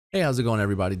Hey, how's it going,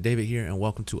 everybody? David here, and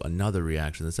welcome to another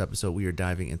reaction. This episode, we are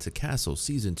diving into Castle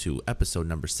Season 2, episode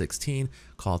number 16,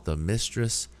 called The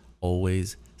Mistress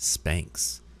Always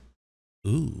Spanks.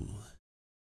 Ooh.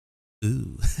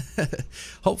 Ooh.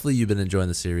 Hopefully, you've been enjoying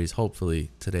the series.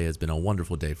 Hopefully, today has been a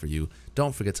wonderful day for you.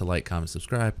 Don't forget to like, comment,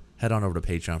 subscribe. Head on over to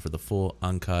Patreon for the full,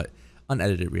 uncut,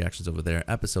 unedited reactions over there.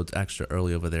 Episodes extra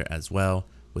early over there as well.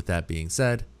 With that being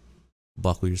said,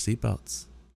 buckle your seatbelts.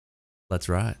 Let's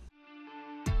ride.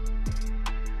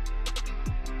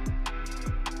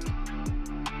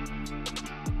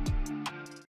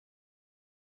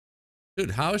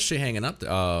 Dude, how is she hanging up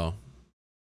there? Oh.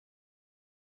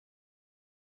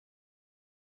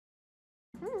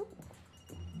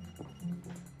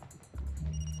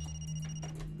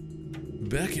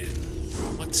 Beckett,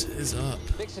 what is up?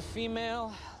 Vic's a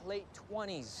female, late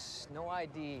 20s, no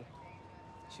ID.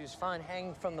 She was found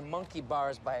hanging from the monkey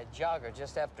bars by a jogger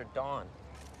just after dawn.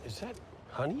 Is that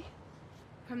honey?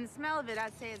 From the smell of it,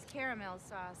 I'd say it's caramel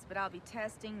sauce, but I'll be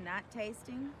testing, not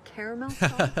tasting. Caramel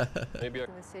sauce? Maybe In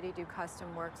the city do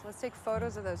custom works. Let's take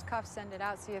photos of those cuffs, send it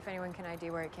out, see if anyone can ID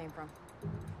where it came from.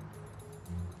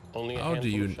 only a How do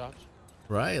handful you- of shots?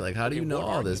 Right, like how do you know what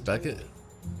all are this, you telling Beckett? me?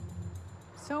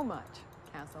 So much,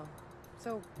 Castle.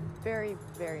 So very,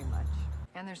 very much.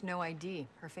 And there's no ID.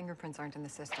 Her fingerprints aren't in the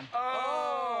system.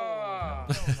 Oh!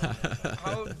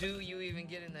 How do you even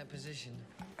get in that position?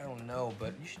 I don't know,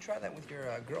 but you should try that with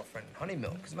your girlfriend, Honey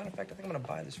Milk. As a matter of fact, I think I'm gonna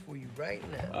buy this for you right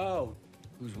now. Oh.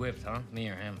 Who's whipped, huh? Me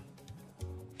or him?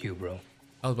 You, bro.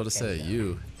 I was about to say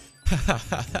you.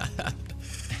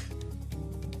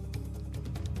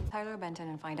 Tyler Benton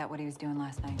and find out what he was doing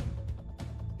last night.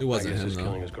 It I wasn't guess him he's though.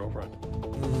 killing his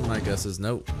girlfriend. My guess is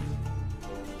nope.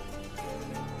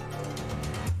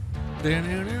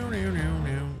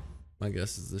 My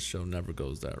guess is this show never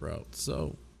goes that route.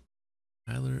 So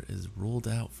Tyler is ruled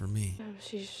out for me.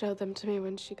 She showed them to me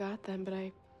when she got them, but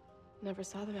I never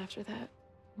saw them after that.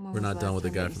 When We're was not done last with the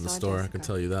time guy that you from the saw store. I Jessica? can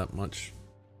tell you that much.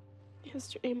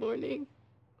 Yesterday morning.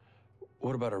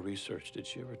 What about her research? Did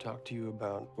she ever talk to you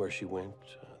about where she went,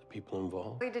 the people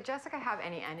involved? Did Jessica have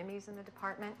any enemies in the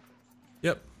department?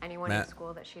 Yep. Anyone Matt. in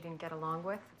school that she didn't get along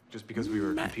with? Just because we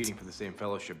were Matt. competing for the same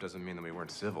fellowship doesn't mean that we weren't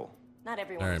civil. Not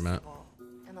everyone All right, is Matt. civil.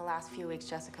 In the last few weeks,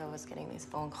 Jessica was getting these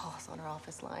phone calls on her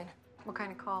office line. What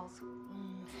kind of calls?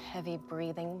 Heavy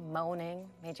breathing, moaning,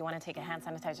 made you want to take a hand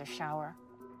sanitizer shower.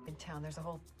 In town, there's a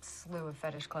whole slew of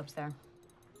fetish clubs there.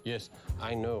 Yes,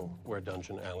 I know where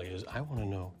Dungeon Alley is. I want to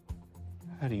know,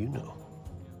 how do you know?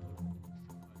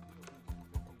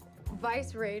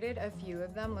 Vice raided a few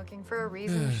of them looking for a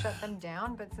reason to shut them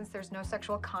down, but since there's no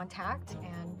sexual contact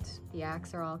and the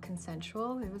acts are all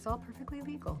consensual, it was all perfectly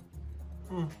legal.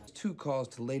 2 calls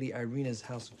to Lady Irina's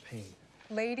House of Pain.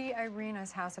 Lady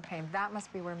Irina's House of Pain. That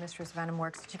must be where Mistress Venom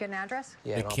works. Did you get an address?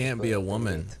 Yeah, It can't be a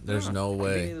woman. There's no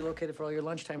way. Conveniently located for all your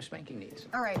lunchtime spanking needs.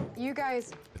 All right, you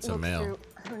guys It's a look male. through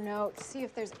her notes, see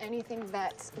if there's anything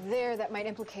that's there that might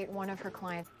implicate one of her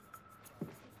clients.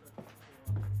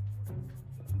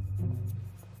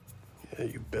 Yeah,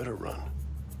 you better run.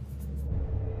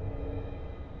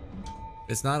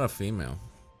 It's not a female.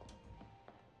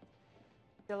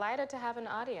 Delighted to have an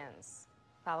audience.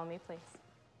 Follow me, please.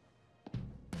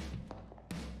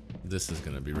 This is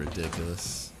gonna be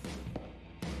ridiculous.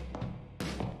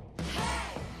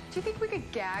 Do you think we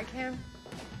could gag him?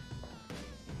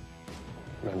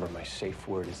 Remember, my safe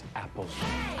word is apples.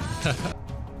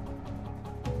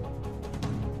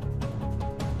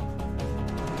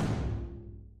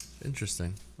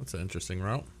 Interesting. That's an interesting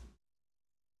route.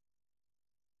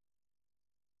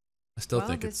 I still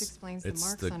think this it's explains it's the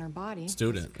marks the on her body.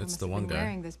 student. Jessica It's must the have one been guy.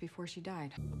 wearing this before she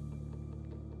died.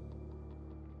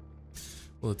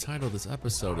 Well, the title of this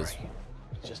episode is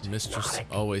Just Mistress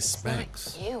hypnotic. Always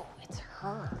Spanks. You, it's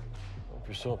her. If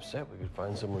you're so upset, we could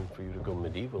find someone for you to go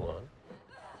medieval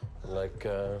on. Like,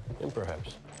 him,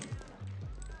 perhaps.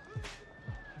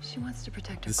 She wants to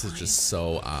protect her This is clients. just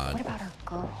so What odd. about her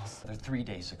girls? 3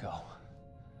 days ago.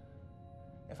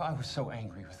 If I was so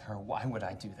angry with her, why would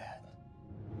I do that?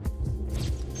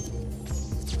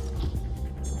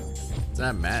 It's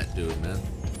that Matt dude, man.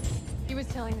 He was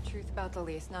telling the truth about the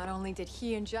lease. Not only did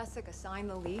he and Jessica sign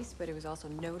the lease, but it was also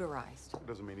notarized.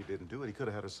 Doesn't mean he didn't do it. He could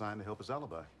have had her sign to help his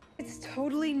alibi. It's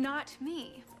totally not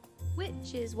me,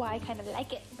 which is why I kind of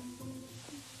like it.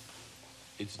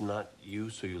 It's not you,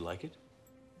 so you like it?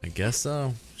 I guess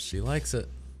so. She likes it.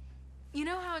 You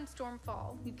know how in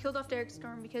Stormfall, you killed off Derek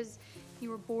Storm because you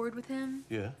were bored with him?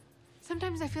 Yeah.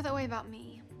 Sometimes I feel that way about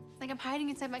me. Like I'm hiding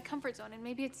inside my comfort zone and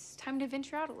maybe it's time to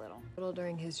venture out a little.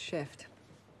 During his shift.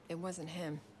 It wasn't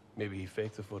him. Maybe he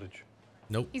faked the footage.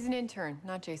 Nope. He's an intern,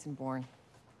 not Jason Bourne.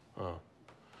 Oh.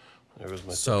 There was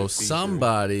my So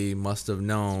somebody must have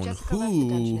known Jessica left the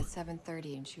dungeon who. at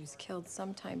 7:30, and she was killed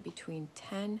sometime between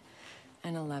 10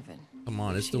 and 11. Come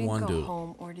on, it's She the didn't one go dude.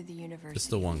 home or to the university. It's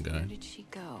the one guy. Where did she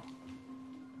go?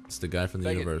 It's the guy from the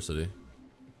Beckett. university.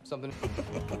 Something.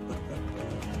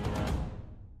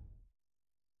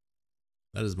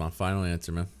 That is my final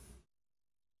answer, man.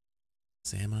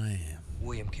 Sam I am.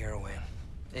 William Carowan,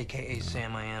 a.k.a.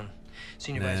 Sam I Am.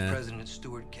 Senior Nah. Vice President at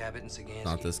Stewart, Cabot, and Sagansky.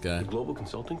 Not this guy. The global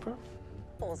consulting firm?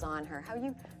 On her, how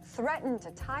you threatened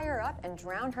to tie her up and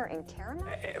drown her in caramel?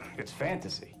 It's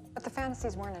fantasy. But the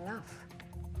fantasies weren't enough.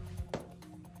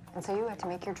 And so you had to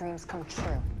make your dreams come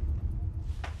true.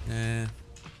 Eh.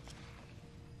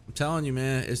 I'm telling you,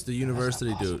 man, it's the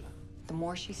university dude. The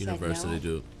more she said University no,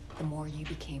 dude. the more you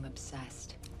became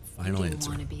obsessed. Final you didn't answer.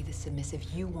 want to be the submissive.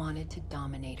 You wanted to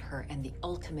dominate her, and the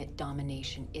ultimate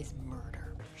domination is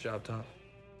murder. Shop top.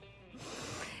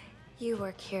 You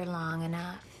work here long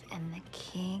enough, and the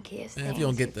kinkiest Man, things if you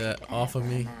don't get could that off of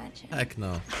ever me, imagine. heck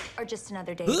no. Or just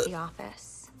another day at the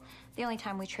office. The only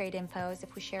time we trade info is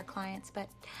if we share clients, but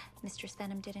Mistress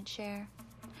Venom didn't share.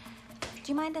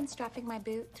 Do you mind unstrapping my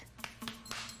boot?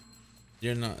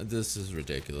 You're not. This is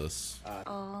ridiculous.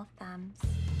 All thumbs.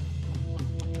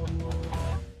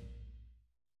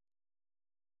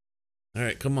 All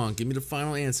right, come on, give me the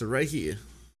final answer right here.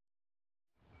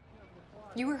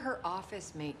 You were her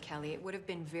office mate, Kelly. It would have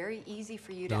been very easy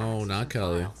for you to No, access not her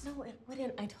Kelly. files. No, it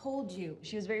wouldn't. I told you.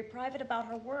 She was very private about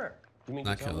her work. You mean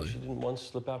Not to tell me Kelly. she didn't once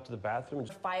slip out to the bathroom?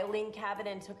 Filing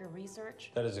cabinet and took her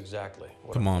research. That is exactly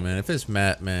what Come on, man. If it's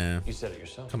Matt, man. You said it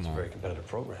yourself. Come it's on. a very competitive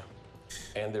program.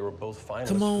 And they were both finalists.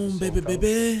 Come for on, the same baby, fellowship.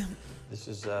 baby. This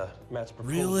is Matt's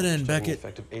proposal. Reel it in, studying Beckett.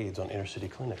 Effective aids on inner city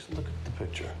clinics. Look at the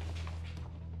picture.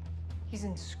 He's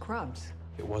in scrubs.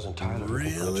 It wasn't Tyler. who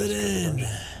Reel opened it Jessica the in.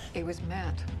 dungeon. It was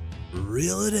Matt.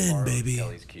 Reel it in, baby.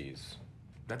 Kelly's keys.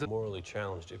 That's morally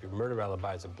challenged if your murder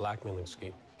alibi is a blackmailing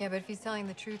scheme. Yeah, but if he's telling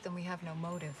the truth, then we have no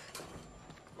motive.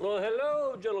 Well,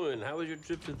 hello, gentlemen. How was your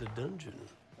trip to the dungeon?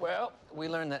 Well, we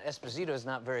learned that Esposito is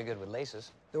not very good with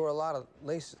laces. There were a lot of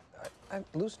laces. I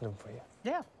loosened them for you.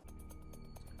 Yeah.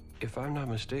 If I'm not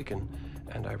mistaken,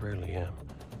 and I rarely am,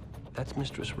 that's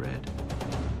Mistress Red.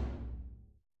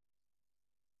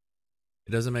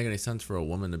 It doesn't make any sense for a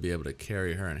woman to be able to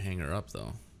carry her and hang her up,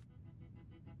 though.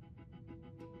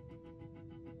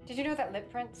 Did you know that lip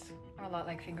prints are a lot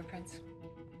like fingerprints?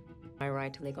 My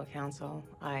ride to legal counsel,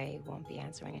 I won't be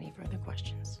answering any further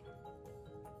questions.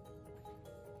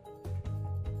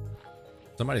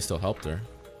 Somebody still helped her.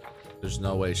 There's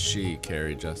no way she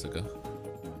carried Jessica.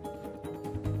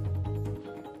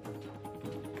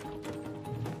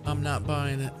 I'm not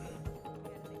buying it.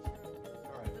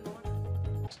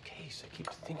 This case, I keep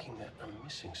thinking that I'm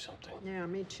missing something. Yeah,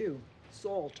 me too.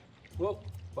 Salt. Whoa,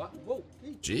 what? Whoa.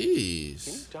 Hey. Jeez.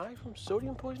 Can you die from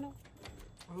sodium poisoning?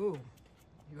 Ooh,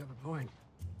 you have a point.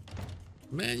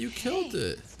 Man, you killed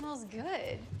it. Smells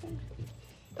good.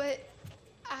 But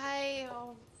I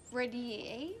already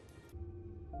ate?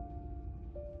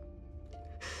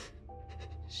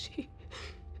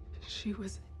 She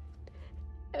was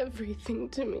everything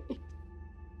to me.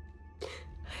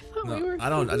 I thought we No,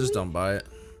 were. I just don't buy it.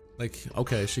 Like,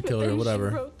 okay, she killed her, Then whatever.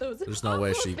 She wrote those There's no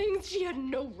way awful she. things she had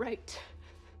no right.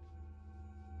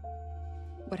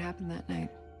 What happened that night?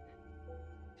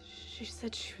 She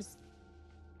said she was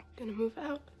gonna move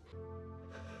out.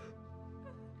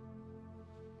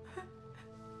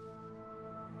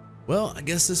 Well, I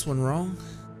guess this one wrong.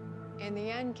 In the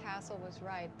end, Castle was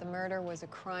right. The murder was a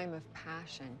crime of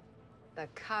passion. The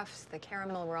cuffs, the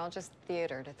caramel were all just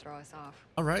theater to throw us off.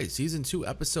 All right, season 2,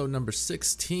 episode number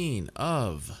 16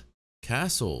 of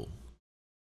Castle.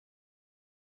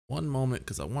 One moment,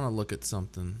 because I want to look at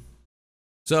something.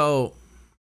 So,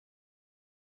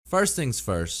 first things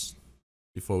first,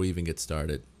 before we even get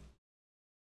started.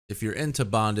 If you're into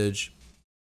bondage,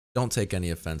 don't take any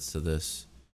offense to this.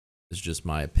 It's just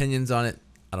my opinions on it.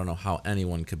 I don't know how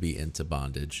anyone could be into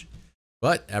bondage.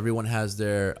 But everyone has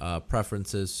their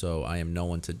preferences, so I am no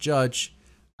one to judge.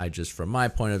 I just, from my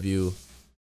point of view,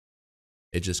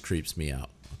 it just creeps me out,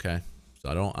 okay? So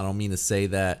I don't mean to say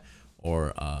that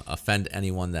or offend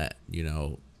anyone that, you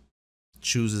know,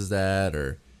 chooses that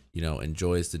or, you know,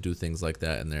 enjoys to do things like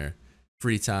that in their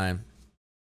free time.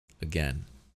 Again,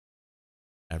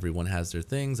 everyone has their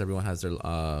things. Everyone has their,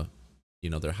 you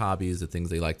know, their hobbies, the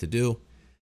things they like to do.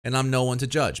 And I'm no one to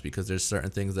judge because there's certain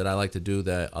things that I like to do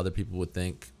that other people would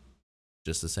think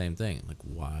just the same thing. Like,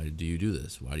 why do you do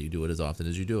this? Why do you do it as often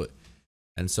as you do it?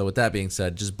 And so with that being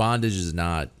said, just bondage is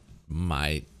not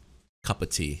my cup of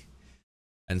tea.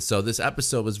 And so this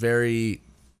episode was very,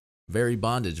 very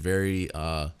bondage, very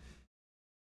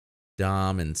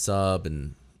dom and sub,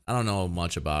 and I don't know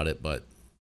much about it, but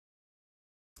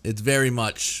it's very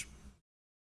much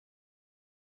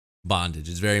bondage.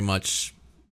 It's very much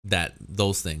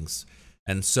those things.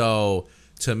 And so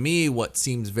to me, what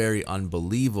seems very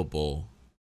unbelievable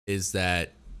is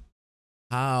that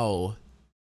how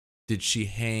did she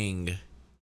hang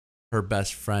her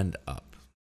best friend up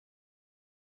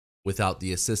without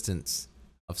the assistance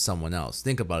of someone else?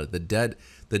 Think about it.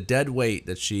 The dead weight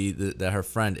that her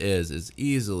friend is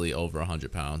easily over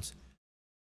 100 pounds.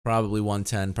 Probably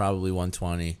 110, probably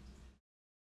 120.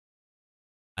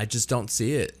 I just don't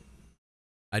see it.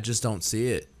 I just don't see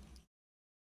it.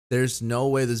 There's no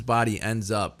way this body ends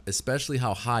up, especially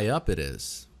how high up it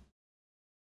is,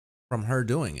 from her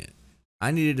doing it.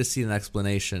 I needed to see an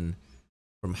explanation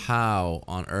from how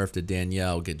on earth did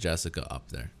Danielle get Jessica up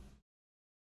there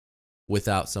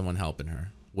without someone helping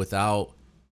her, without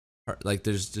her. Like,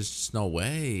 there's just no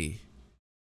way.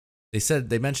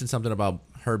 They mentioned something about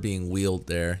her being wheeled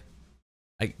there.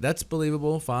 That's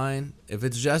believable, fine. If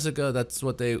it's Jessica, that's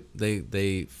what they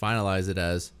finalize it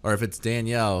as. Or if it's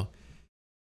Danielle,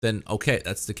 then okay,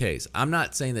 that's the case. I'm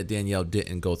not saying that Danielle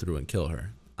didn't go through and kill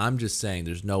her. I'm just saying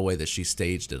there's no way that she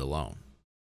staged it alone.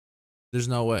 There's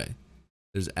no way.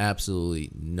 There's absolutely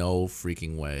no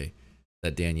freaking way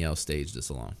that Danielle staged this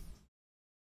alone.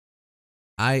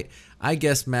 I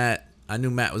guess I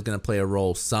knew Matt was going to play a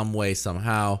role some way,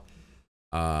 somehow.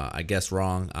 I guess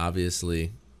wrong,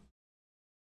 obviously.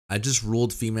 I just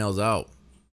ruled females out.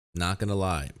 Not going to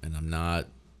lie. And I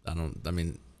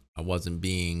wasn't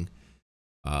being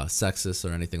sexist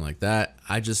or anything like that.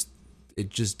 It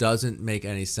just doesn't make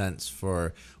any sense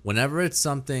for whenever it's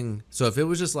something. So if it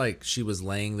was just like she was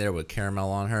laying there with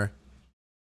caramel on her,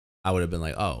 I would have been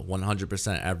like, oh,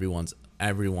 100%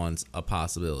 everyone's a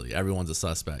possibility. Everyone's a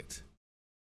suspect.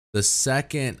 The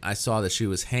second I saw that she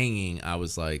was hanging, I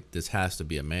was like, this has to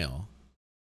be a male.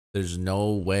 There's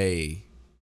no way.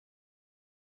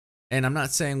 And I'm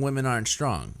not saying women aren't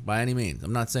strong by any means.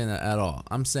 I'm not saying that at all.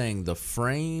 I'm saying the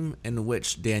frame in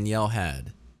which Danielle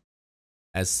had,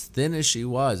 as thin as she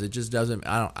was, it just doesn't.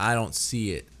 I don't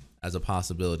see it as a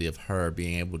possibility of her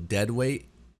being able dead weight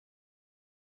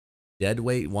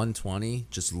 120,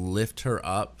 just lift her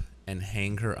up and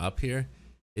hang her up here.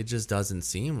 It just doesn't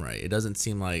seem right. It doesn't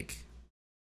seem like.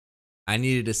 I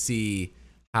needed to see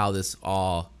how this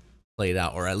all played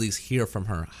out, or at least hear from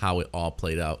her how it all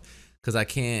played out, because I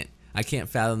can't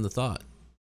fathom the thought.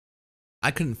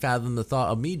 I couldn't fathom the thought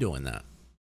of me doing that.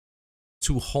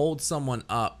 To hold someone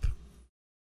up.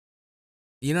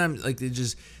 You know,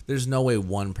 there's no way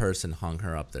one person hung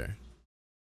her up there.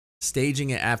 Staging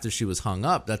it after she was hung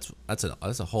up, that's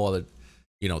a whole other,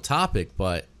 topic,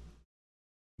 but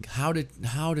how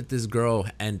did this girl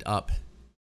end up,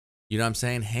 you know what I'm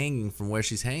saying, hanging from where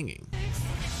she's hanging?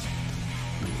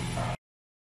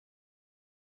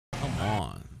 Come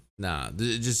on. Nah, I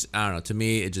don't know. To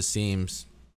me, it seems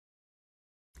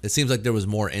like there was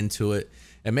more into it,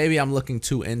 and maybe I'm looking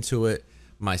too into it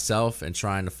myself and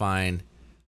trying to find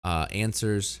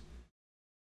answers.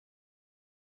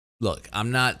 Look, I'm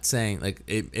not saying like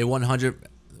it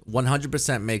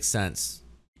 100% makes sense,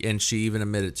 and she even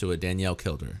admitted to it. Danielle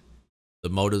killed her. The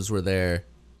motives were there.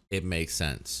 It makes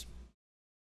sense.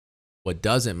 What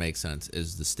doesn't make sense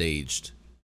is the staged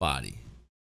body.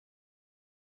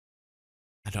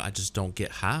 I just don't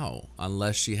get how,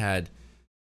 unless she had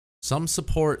some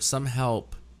support, some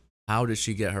help. How did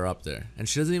she get her up there? And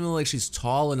she doesn't even look like she's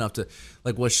tall enough to,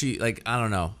 like, was she, like, I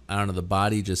don't know. The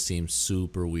body just seems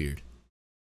super weird.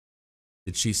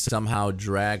 Did she somehow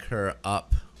drag her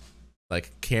up,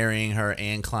 like carrying her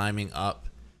and climbing up,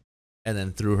 and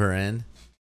then threw her in?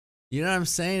 You know what I'm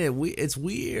saying? It's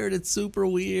weird. It's super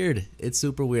weird. It's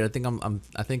super weird.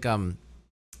 I think I'm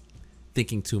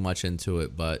thinking too much into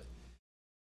it, but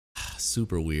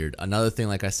super weird. Another thing,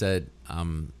 like I said,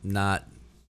 I'm not,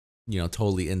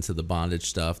 totally into the bondage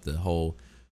stuff, the whole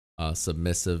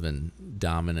submissive and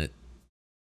dominant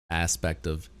aspect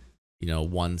of,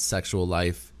 one's sexual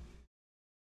life.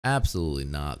 Absolutely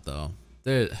not, though.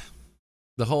 The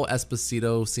whole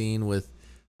Esposito scene with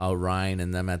Ryan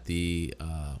and them at the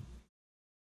I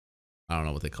don't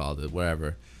know what they called it,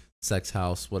 wherever, sex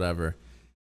house, whatever.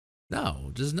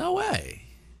 No, just no way.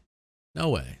 No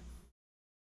way.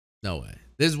 No way.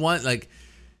 There's one, like,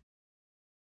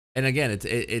 and again,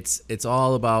 it's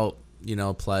all about,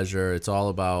 pleasure. It's all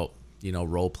about,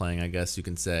 role playing, I guess you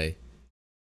can say.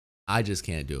 I just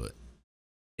can't do it.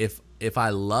 If I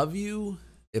love you,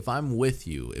 if I'm with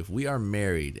you, if we are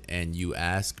married and you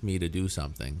ask me to do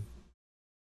something,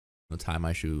 tie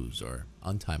my shoes or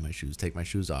untie my shoes, take my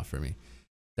shoes off for me,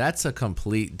 that's a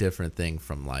complete different thing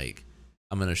from like,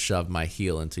 I'm going to shove my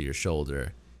heel into your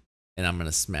shoulder and I'm going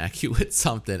to smack you with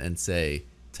something and say,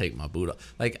 take my boot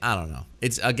off. Like, I don't know.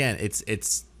 It's, again,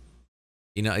 it's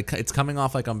you know, it's coming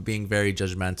off like I'm being very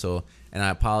judgmental, and I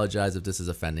apologize if this is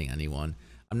offending anyone.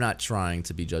 I'm not trying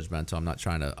to be judgmental. I'm not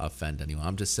trying to offend anyone.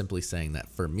 I'm just simply saying that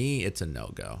for me, it's a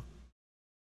no-go.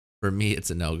 For me,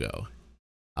 it's a no-go.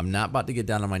 I'm not about to get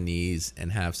down on my knees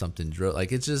and have something drill.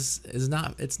 Like, it just is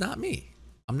not, it's not me.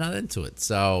 I'm not into it.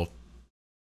 So,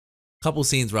 a couple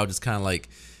scenes where I was just kind of like,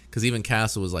 because even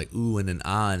Castle was like, ooh, and then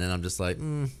on, and I'm just like,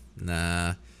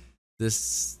 nah,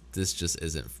 this just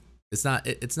isn't, it's not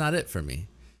it for me.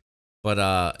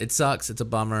 But it sucks. It's a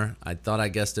bummer. I thought I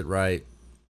guessed it right.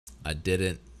 I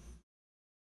didn't.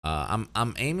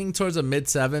 I'm aiming towards a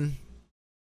mid-7.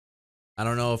 I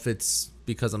don't know if it's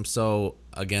because I'm so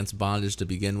against bondage to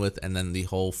begin with, and then the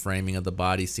whole framing of the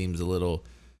body seems a little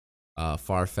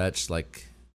far-fetched. Like,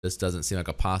 this doesn't seem like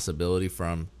a possibility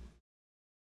from.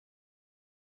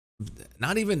 It's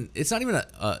not even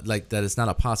like that. It's not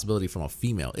a possibility from a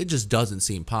female. It just doesn't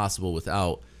seem possible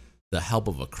without the help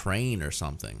of a crane or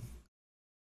something.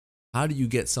 How do you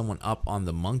get someone up on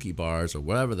the monkey bars or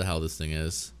whatever the hell this thing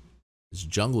is, this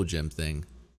jungle gym thing,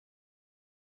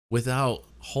 without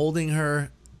holding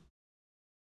her,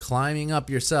 climbing up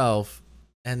yourself,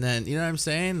 and then, you know what I'm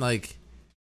saying? Like,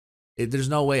 there's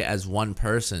no way as one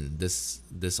person this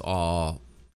all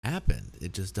happened.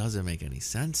 It just doesn't make any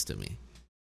sense to me.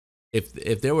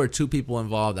 If there were 2 people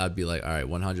involved, I'd be like, all right,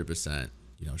 100%.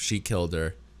 You know, she killed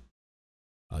her.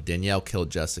 Danielle killed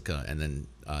Jessica, and then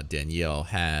Danielle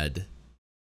had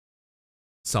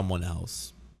someone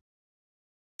else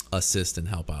assist and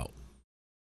help out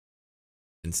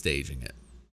in staging it.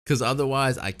 Because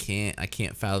otherwise, I can't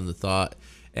fathom the thought.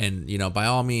 And, you know, by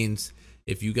all means,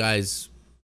 if you guys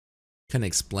can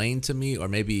explain to me or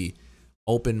maybe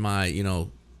open my, you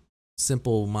know,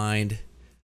 simple mind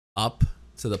up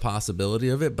to the possibility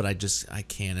of it, but I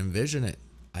can't envision it.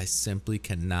 I simply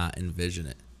cannot envision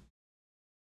it.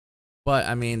 But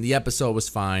I mean, the episode was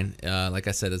fine. Like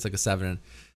I said, it's like a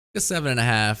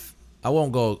 7.5. I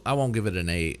won't give it an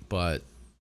 8, but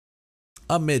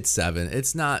a mid-7.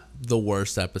 It's not the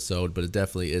worst episode, but it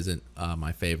definitely isn't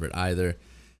my favorite either.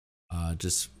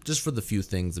 Just for the few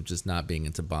things of just not being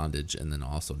into bondage, and then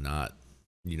also not,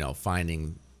 you know,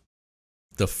 finding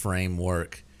the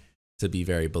framework to be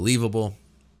very believable.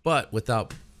 But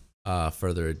without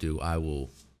further ado, I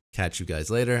will catch you guys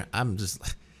later.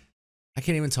 I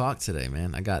can't even talk today,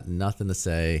 man. I got nothing to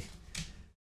say.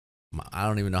 I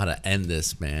don't even know how to end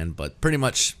this, man. But pretty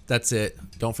much that's it.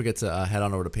 Don't forget to head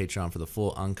on over to Patreon for the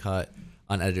full uncut,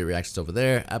 unedited reactions over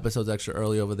there. Episodes extra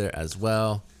early over there as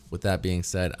well. With that being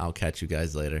said, I'll catch you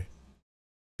guys later.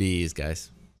 Bees,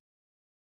 guys.